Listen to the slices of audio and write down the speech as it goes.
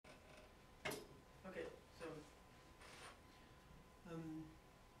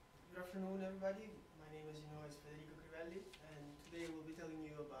afternoon, everybody. My name, as you know, is Federico Crivelli, and today we'll be telling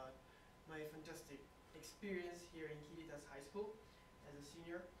you about my fantastic experience here in Kiritas High School as a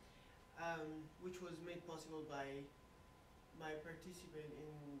senior, which was made possible by my participating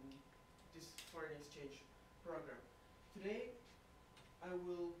in this foreign exchange program. Today, I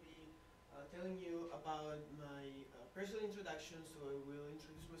will be telling you about my personal introduction, so I will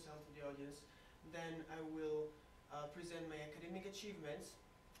introduce myself to the audience. Then I will present my academic achievements.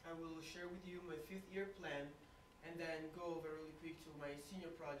 I will share with you my 5th year plan, and then go over really quick to my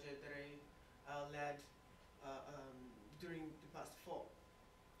senior project that I led during the past fall.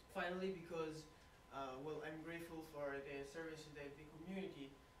 Finally, because well, I'm grateful for the services that the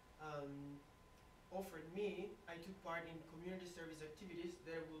community offered me, I took part in community service activities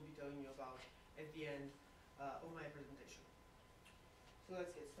that I will be telling you about at the end of my presentation. So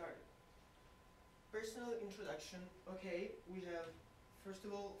let's get started. Personal introduction. Okay, we have, first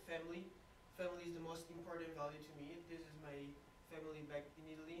of all, family. Family is the most important value to me. This is my family back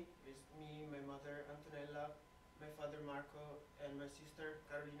in Italy. It's me, my mother Antonella, my father Marco, and my sister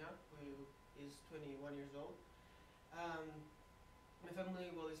Carolina, who is 21 years old. My family,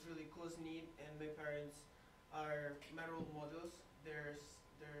 well, is really close-knit, and my parents are my role models. Their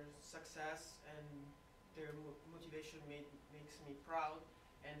success and their motivation makes me proud,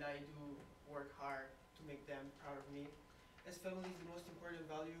 and I do work hard to make them proud of me. As family is the most important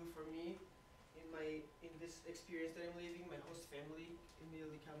value for me in this experience that I'm living. My host family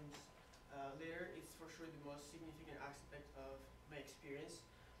immediately comes later. It's for sure the most significant aspect of my experience.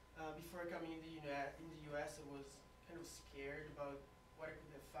 Before coming in the US, I was kind of scared about what I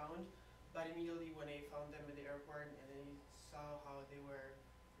could have found, but immediately when I found them at the airport and I saw how they were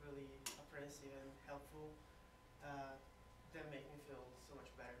really apprehensive and helpful, that made me feel so much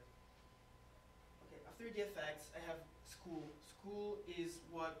better. Okay, after the effects, I have school. School is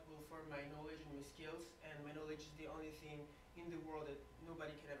what will form my knowledge and my skills, and my knowledge is the only thing in the world that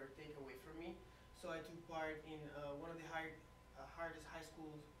nobody can ever take away from me. So I took part in one of the hardest high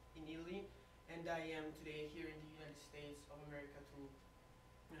schools in Italy, and I am today here in the United States of America to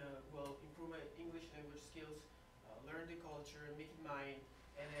well, improve my English language skills, learn the culture, make it mine,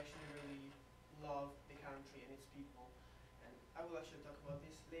 and actually really love the country and its people. And I will actually talk about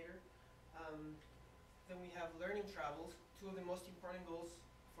this later. Then we have learning travels. Two of the most important goals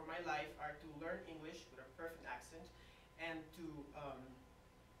for my life are to learn English with a perfect accent and to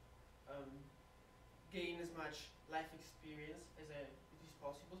gain as much life experience as it is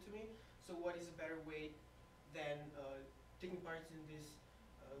possible to me. So what is a better way than taking part in these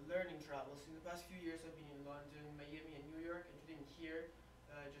learning travels? In the past few years I've been in London, Miami, and New York, and today I'm here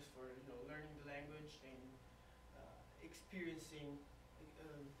just for learning the language and experiencing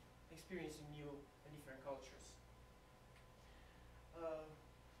new and different cultures.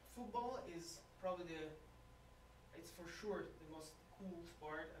 Football is probably it's for sure the most cool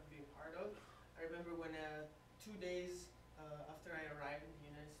sport I've been part of. I remember when 2 days after I arrived in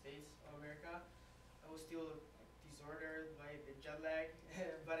the United States of America, I was still disordered by the jet lag,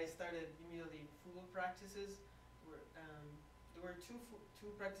 but I started immediately football practices. There were two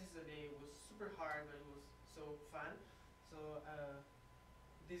practices a day. It was super hard, but it was so fun. So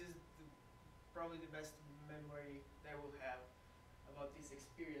this is probably the best memory that I will have about this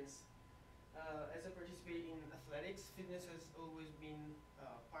experience. As I participate in athletics, fitness has always been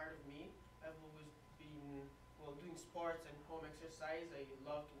part of me. I've always been, well, doing sports and home exercise. I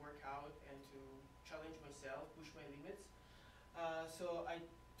love to work out and to challenge myself, push my limits. So I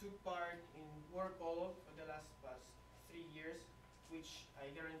took part in water polo for the past 3 years, which I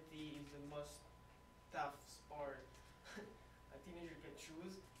guarantee is the most tough sport a teenager can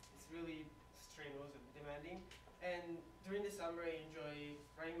choose. It's really strenuous and demanding. And during the summer, I enjoy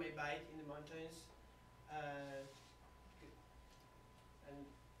riding my bike in the mountains and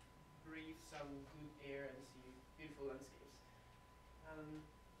breathe some good air and see beautiful landscapes.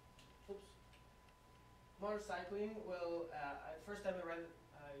 Oops. Motorcycling. Well, first time I ride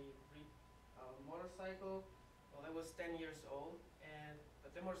a motorcycle, well, I was 10 years old, but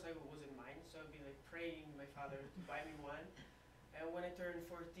the motorcycle wasn't mine, so I've been like praying my father to buy me one. And when I turned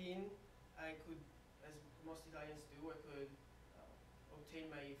 14, I could, as most Italians do, I could obtain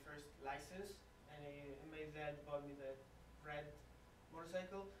my first license, and my dad bought me the red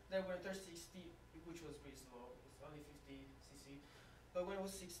motorcycle. Then when I turned 16, which was pretty slow, it's only 50 cc, but when I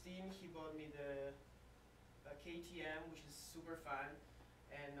was 16, he bought me the KTM, which is super fun,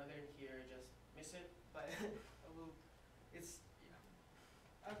 and now that I'm here, I just miss it, but it's,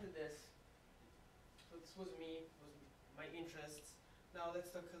 after this, so this was me, was my interests. Now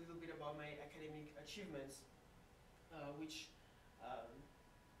let's talk a little bit about my academic achievements, which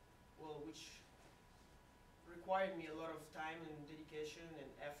which required me a lot of time and dedication and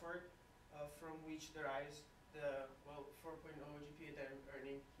effort, from which derives the 4.0 GPA that I'm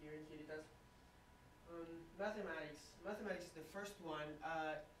earning here in Caritas. Mathematics is the first one.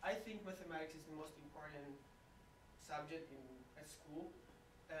 I think mathematics is the most important subject at school.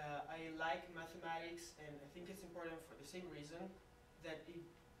 I like mathematics, and I think it's important for the same reason that it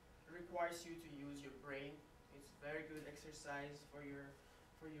requires you to use your brain. It's very good exercise for your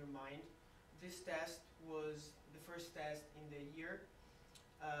mind. This test was the first test in the year,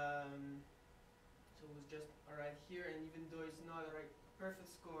 so it was just arrived here, and even though it's not a perfect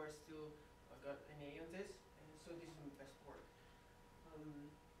score, still I got an A on this, and so this is my best work.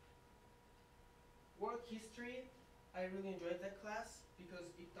 World history, I really enjoyed that class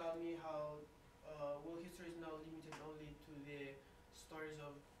because it taught me how world history is not limited only to the stories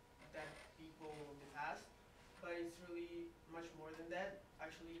of dead people of the past, but it's really much more than that.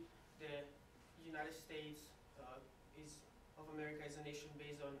 Actually, the United States of America is a nation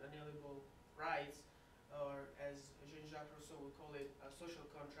based on unalienable rights, or as Jean-Jacques Rousseau would call it, a social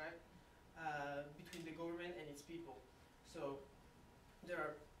contract between the government and its people. So there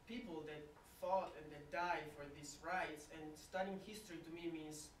are people that fought and that died for these rights, and studying history to me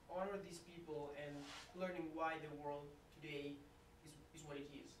means honor these people and learning why the world today is what it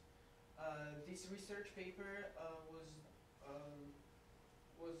is. This research paper was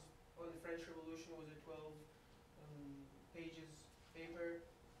on the French Revolution, was a 12 pages paper,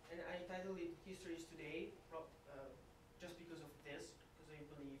 and I titled it History is Today, just because of this, because I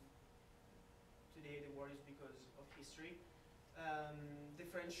believe today the world is because of history. The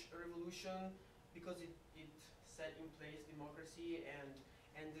French Revolution, because it set in place democracy and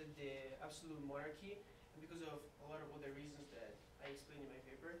ended the absolute monarchy, and because of a lot of other reasons that I explained in my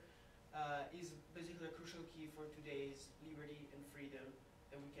paper, is basically a crucial key for today's liberty and freedom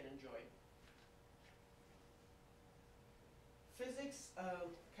that we can enjoy. Physics,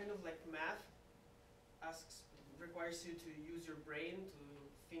 kind of like math, requires you to use your brain to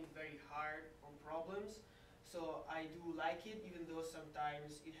think very hard on problems. So I do like it, even though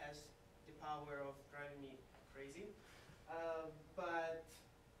sometimes it has the power of driving me crazy. But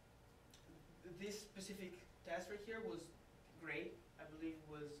this specific test right here was great. I believe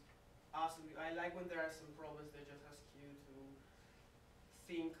was awesome. I like when there are some problems that just ask you to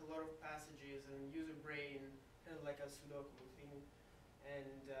think a lot of passages and use your brain, kind of like a Sudoku thing.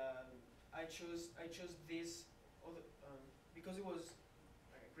 And I chose this because it was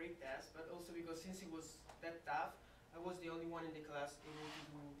like a great test, but also because since it was that tough, I was the only one in the class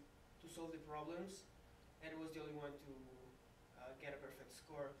able to solve the problems, and I was the only one to get a perfect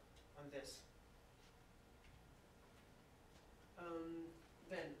score on this.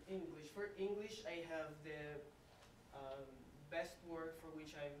 Then English. For English, I have the best work for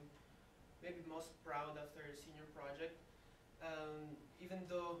which I'm maybe most proud after a senior project. Even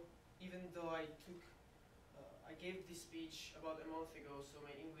though I gave this speech about a month ago, so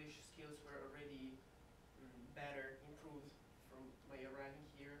my English skills were already better, improved from my arriving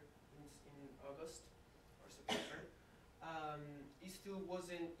here in August or September. It still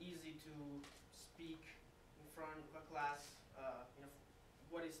wasn't easy to speak in front of a class,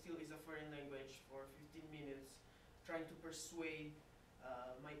 what is still is a foreign language for 15 minutes, trying to persuade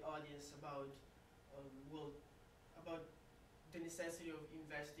my audience about the necessity of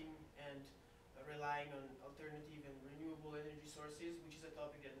investing and relying on alternative and renewable energy sources, which is a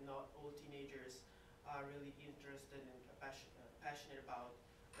topic that not all teenagers are really interested and passionate about,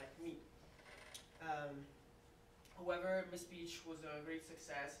 like me. However, my speech was a great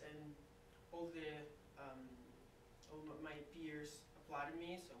success, and all my peers applauded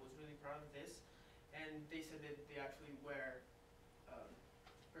me, so I was really proud of this. And they said that they actually were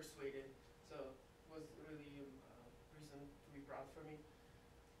persuaded, so it was really reason to be proud for me.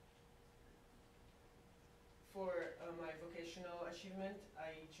 For my vocational achievement,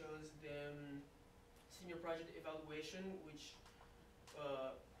 I chose the senior project evaluation, which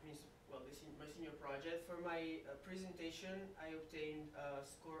means, well, my senior project. For my presentation, I obtained a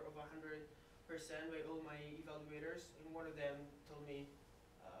score of 100% by all my evaluators, and one of them told me,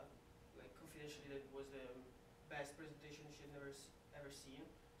 like confidentially, that it was the best presentation she had ever seen.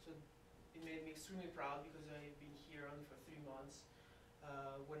 So it made me extremely proud because I've been here only for 3 months.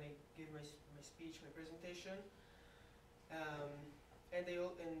 When I gave my speech, my presentation, and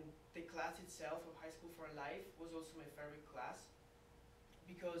the class itself of High School for Life was also my favorite class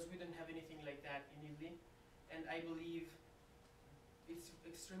because we didn't have anything like that in Italy, and I believe it's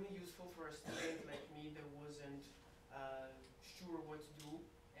extremely useful for a student like me that wasn't sure what to do,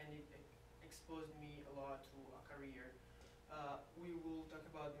 and it exposed me a lot to a career We will talk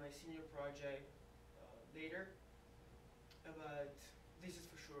about my senior project later, but this is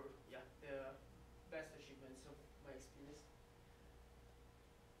for sure, yeah, the best achievements of my experience.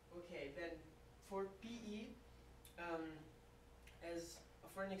 Okay, then for PE, as a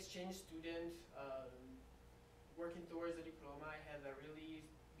foreign exchange student working towards a diploma, I had a really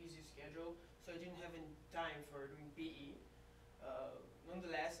busy schedule, so I didn't have any time for doing PE.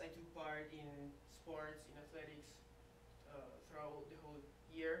 Nonetheless, I took part in sports, in athletics, throughout the whole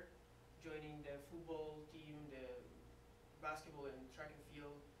year, joining the football team, the basketball and track and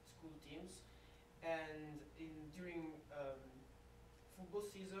field school teams. And during football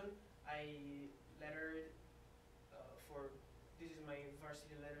season, I lettered for, this is my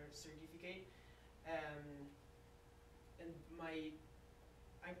varsity letter certificate. And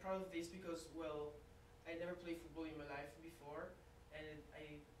I'm proud of this because, well, I never played football in my life before, and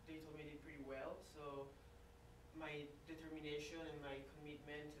they told me I did pretty well. So my determination and my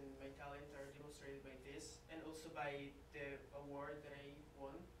commitment and my talent are demonstrated by this, and also by the award that I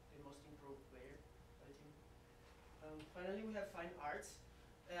won, the most improved player by the team. Finally, we have fine arts.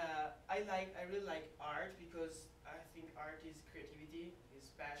 I really like art because I think art is creativity,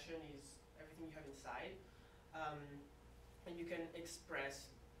 is passion, is everything you have inside, and you can express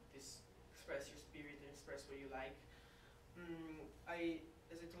your spirit and express what you like.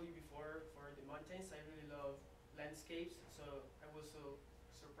 As I told you before, for the mountains, I really love landscapes, so I was so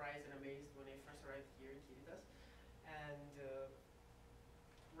surprised and amazed when I first arrived here in Quiritas. And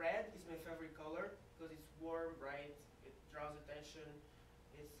red is my favorite color because it's warm, bright, it draws attention,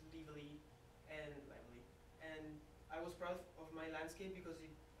 it's lively and lively. And I was proud of my landscape because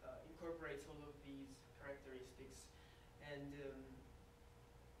it incorporates all of these characteristics. And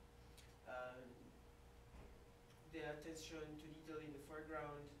the attention to detail in the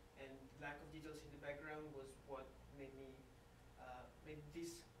foreground and lack of details in the background was what made me made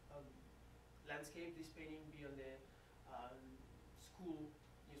this landscape, this painting, be on the school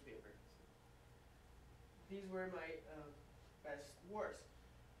newspaper. These were my best works.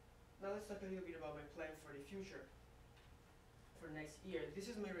 Now let's talk a little bit about my plan for the future, for next year.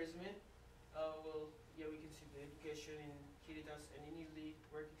 This is my resume. Well, yeah, we can see the education in Quiritas and in Italy,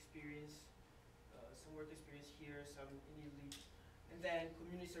 work experience, some work experience here, some in Italy. And then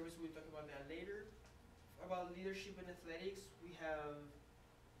community service, we'll talk about that later. About leadership and athletics, we have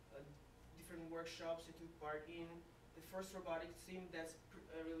different workshops I took part in. The first robotics team, that's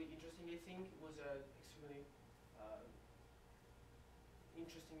really interesting, I think. It was extremely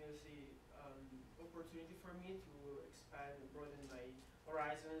interesting, let's see, opportunity for me to expand and broaden my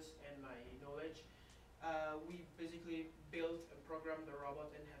horizons and my knowledge. We basically built and programmed the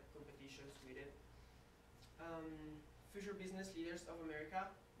robot and had competitions with it. Future Business Leaders of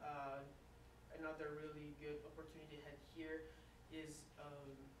America, another really good opportunity I had here is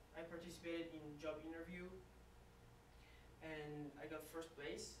I participated in job interview and I got first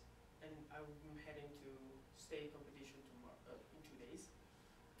place, and I'm heading to state competition tomorrow, in 2 days.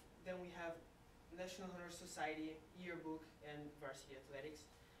 Then we have National Honor Society, yearbook, and varsity athletics.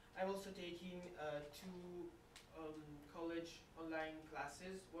 I'm also taking 2 college online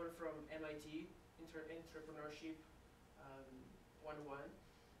classes, one from MIT, Entrepreneurship 101,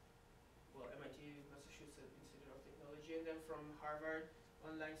 well, MIT, Massachusetts Institute of Technology, and then from Harvard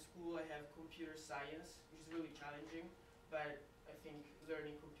Online School I have computer science, which is really challenging, but I think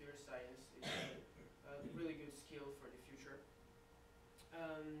learning computer science is a really good skill for the future.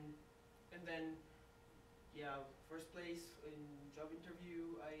 And then, yeah, first place in job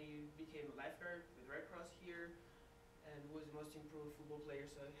interview, I became a lifeguard with Red Cross here, and was the most improved football player,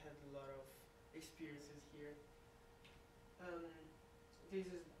 so I had a lot of experiences here. These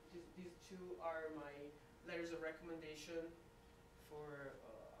 2 are my letters of recommendation for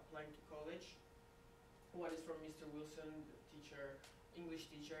applying to college. One is from Mr. Wilson, the teacher, English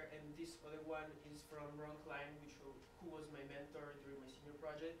teacher, and this other one is from Ron Klein, who was my mentor during my senior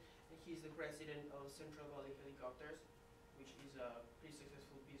project, and he's the president of Central Valley Helicopters, which is a pretty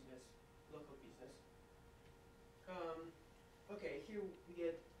successful business, local business. Okay, here we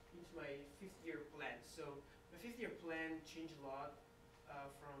get into my 5th year plan. So my 5th year plan changed a lot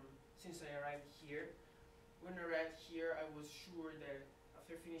since I arrived here. When I arrived here, I was sure that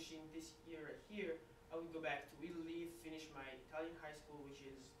after finishing this year here, I would go back to Italy, finish my Italian high school, which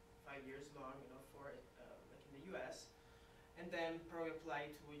is 5 years long, for like in the US, and then probably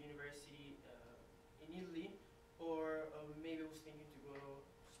apply to a university in Italy, or maybe I was thinking to go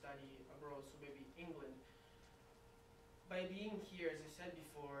study abroad, so maybe England. By being here, as I said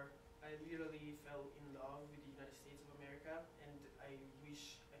before, I literally fell in love with the United States of America, and I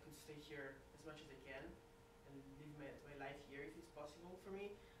wish I could stay here as much as I can, and and live my life here if it's possible for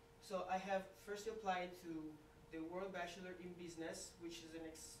me. So I have first applied to the World Bachelor in Business, which is an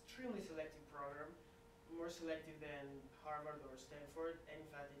extremely selective program, more selective than Harvard or Stanford, and in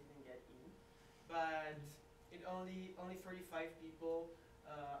fact I didn't get in. But it only 35 people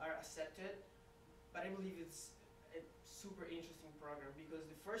are accepted, but I believe it's a super interesting program because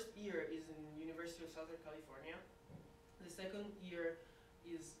the first year is in University of Southern California, the second year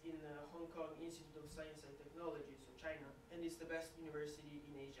is in Hong Kong Institute of Science and Technology, so China, and it's the best university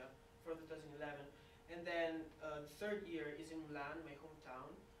in Asia for 2011. And then the third year is in Milan, my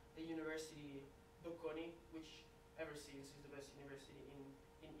hometown, the University Bocconi, which ever since is the best university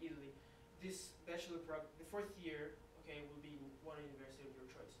in Italy. This bachelor program, the fourth year, okay, will be in one university of your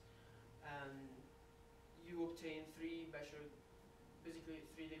choice. You obtain basically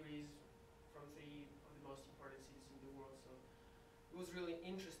 3 degrees from 3 of the most important cities in the world. So it was really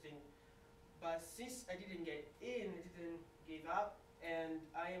interesting. But since I didn't get in, I didn't give up, and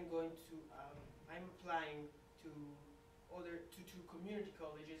I am going to, I'm applying to two community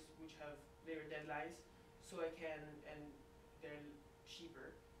colleges which have their deadlines, so I can, and they're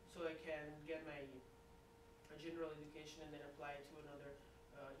cheaper, so I can get my general education and then apply to another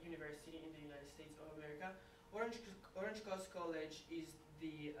university in the United States of America. Orange Coast College is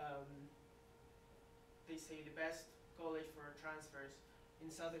the, they say, the best college for transfers in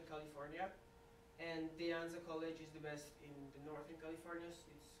Southern California, and De Anza College is the best in the Northern California.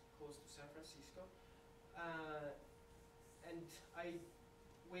 It's close to San Francisco. And I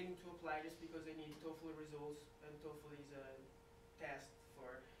waiting to apply just because I need TOEFL results, and TOEFL is a test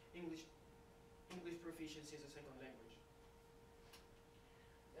for English proficiency as a second language.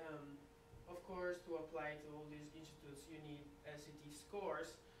 Of course, to apply to all these institutes, you need SAT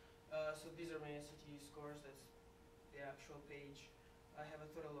scores. So these are my SAT scores. That's the actual page. I have a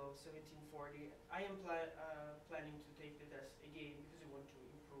total of 1740. I am planning to take the test again because I want to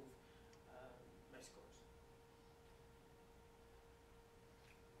improve my scores.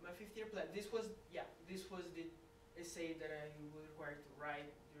 My 5th year plan. This was the essay that I was required to write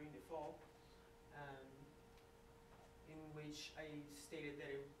during the fall, in which I stated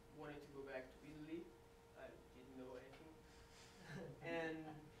that I wanted to go back to Italy. I didn't know anything, and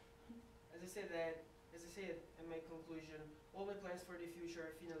as I said in my conclusion, all my plans for the future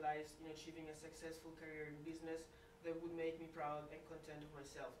are finalized in achieving a successful career in business that would make me proud and content of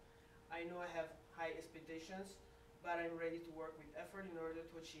myself. I know I have high expectations, but I'm ready to work with effort in order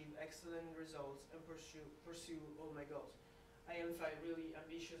to achieve excellent results and pursue all my goals. I am, in fact, really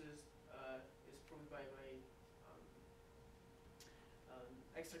ambitious, as proved by my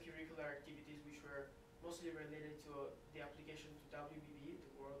extracurricular activities, which were mostly related to the application to WBB,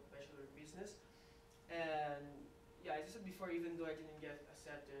 the World Bachelor in Business. And yeah, as I said before, even though I didn't get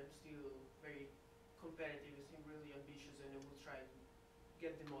accepted, I'm still very competitive, I'm still really ambitious, and I will try to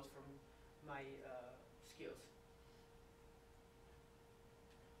get the most from my skills.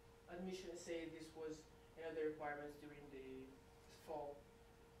 Admission essay, this was another requirement during the fall.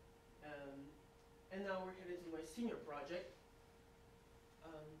 And now we're headed to my senior project.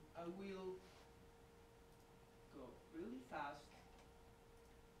 I will go really fast.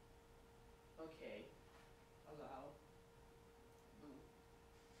 Okay, allow. Boom.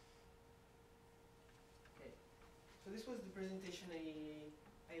 Okay, so this was the presentation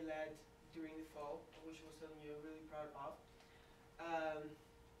I led during the fall, which I was telling you I'm really proud of.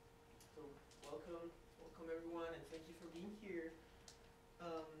 So welcome everyone, and thank you for being here.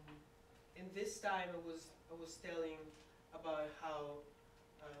 And this time I was telling about how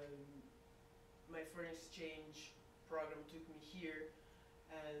my foreign exchange program took me here,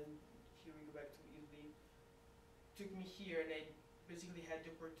 and here we go back to Italy. Took me here, and I basically had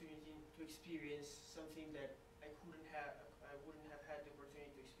the opportunity to experience something that I wouldn't have had the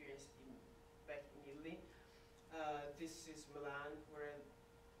opportunity to experience back in Italy. This is Milan, where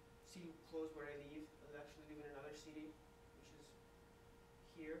city close where I live. I actually live in another city, which is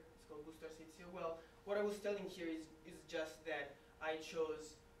here. It's called Busto Arsizio. Well, what I was telling here is just that I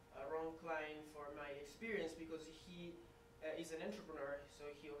chose Ron Klein for my experience because he is an entrepreneur, so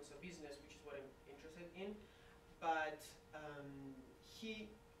he owns a business, which is what I'm interested in. But he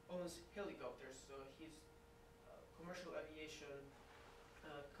owns helicopters, so he's a commercial aviation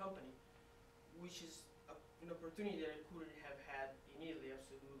company, which is an opportunity that I couldn't have had in Italy,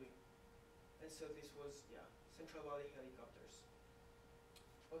 absolutely. And so this was, yeah, Central Valley Helicopters.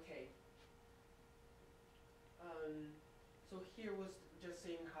 Okay. So here was just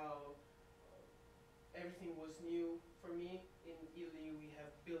saying how everything was new for me. In Italy, we have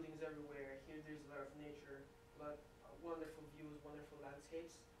buildings everywhere. Here, there's a lot of nature, a lot of wonderful views, wonderful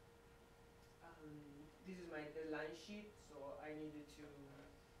landscapes. This is my deadline sheet, so I needed to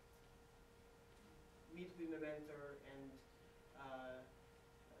meet with my mentor and uh,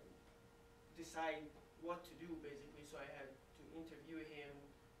 decide what to do basically. So I had to interview him,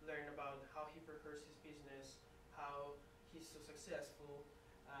 learn about how he prepares his business, how he's so successful,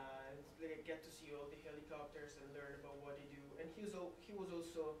 get to see all the helicopters and learn about what they do. And he was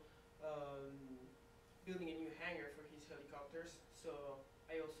also building a new hangar for his helicopters. So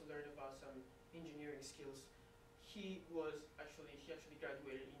I also learned about some engineering skills. He actually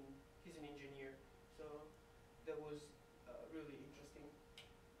graduated he's an engineer, so that was really interesting.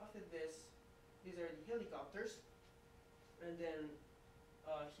 After this, these are the helicopters, and then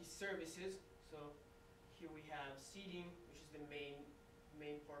his services. So here we have seating, which is the main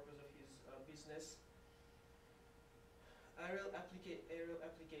purpose of his business. Aerial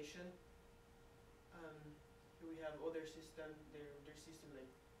application. Here we have other system, their system like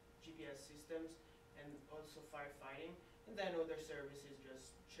GPS systems, and also firefighting, and then other services,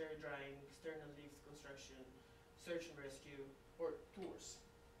 just chair drying, external lift construction, search and rescue, or tours.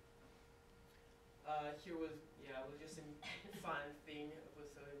 Here was just a fun thing. I was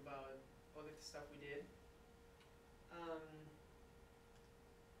talking about all the stuff we did.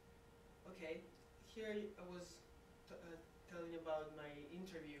 Okay, here I was telling about my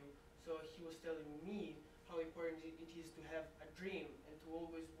interview. So he was telling me how important it is to have a dream and to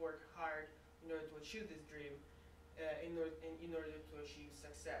always work hard in order to achieve this dream, in order to achieve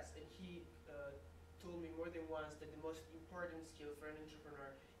success. And he told me more than once that the most important skill for an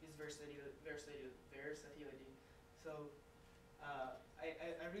entrepreneur is versatility. So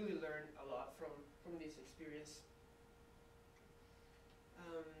I really learned a lot from this experience.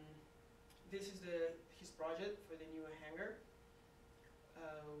 This is his project for the new hangar.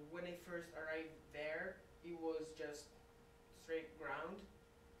 When I first arrived there, it was just straight ground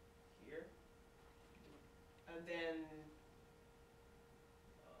here, and then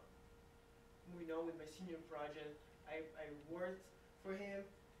moving on with my senior project, I worked for him,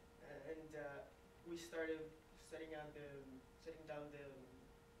 and we started setting down the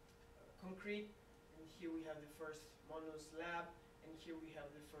concrete, and here we have the first mono slab, and here we have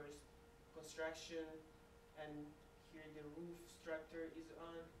the first construction, and here the roof structure is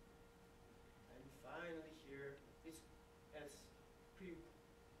on, and finally here it's pretty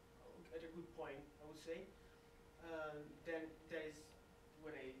at a good point, I would say. Then that is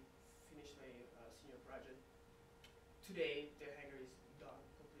when I finished my senior project. Today the hangar is done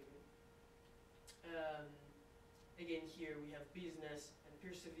completely. Again, here we have business, and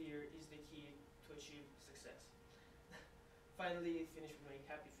persevere is the key to achieve success. Finally finished with my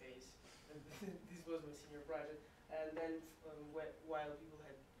happy face, and this was my senior project. And then while people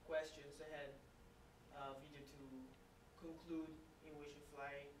had questions, I had a video to conclude in which I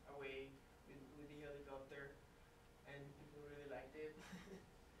fly away with the helicopter, and people really liked it.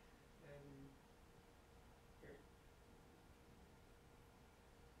 And here,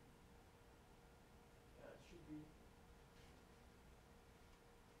 it should be.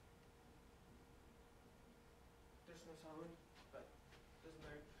 There's no sound, but doesn't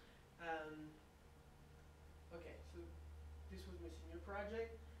matter. Okay, so this was my senior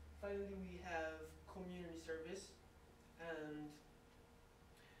project. Finally, we have community service, and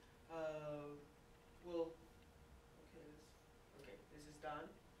well, okay, this is done.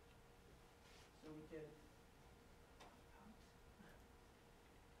 So we can.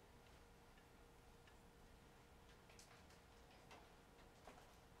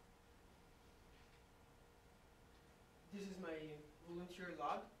 This is my volunteer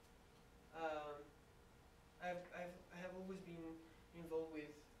log. I have always been involved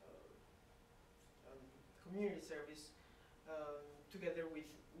with community service, together with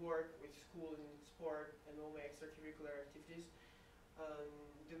work, with school and sport, and all my extracurricular activities.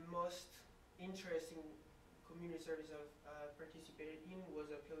 The most interesting community service I've participated in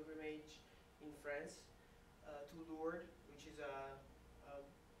was a pilgrimage in France to Lourdes, which is a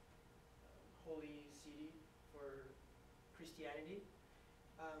holy city for Christianity.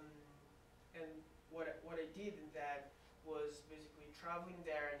 And what I did in that was basically traveling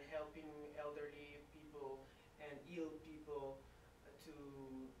there and helping elderly people and ill people to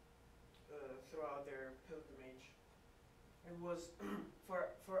throughout their pilgrimage. It was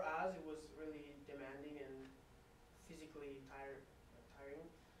for us it was really demanding and physically tiring,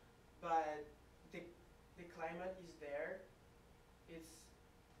 but the climate is there. It's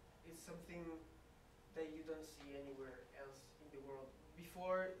something that you don't see anywhere else in the world.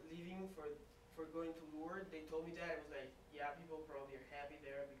 Before leaving for going to Lourdes, they told me that. I was like, yeah, people probably are happy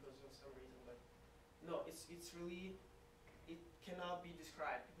there because of some reason, but no, it's really, it cannot be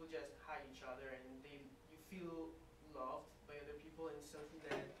described. People just hug each other, and feel loved by other people, and something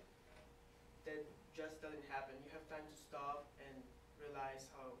that just doesn't happen. You have time to stop and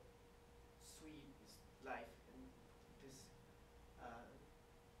realize how sweet is life and this uh,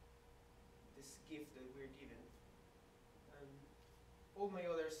 this gift that we're given. Um, all my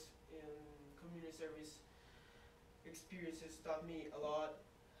others in community service experiences taught me a lot.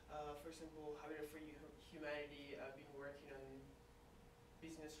 For example, Habitat for Humanity. I've been working on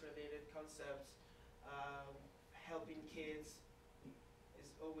business-related concepts. Helping kids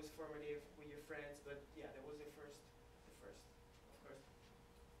is always formative with your friends, but yeah, that was the first, of course.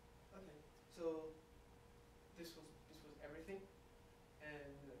 Okay, so this was everything,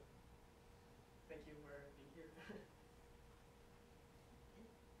 and thank you for being here.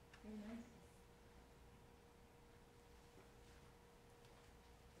 Very nice.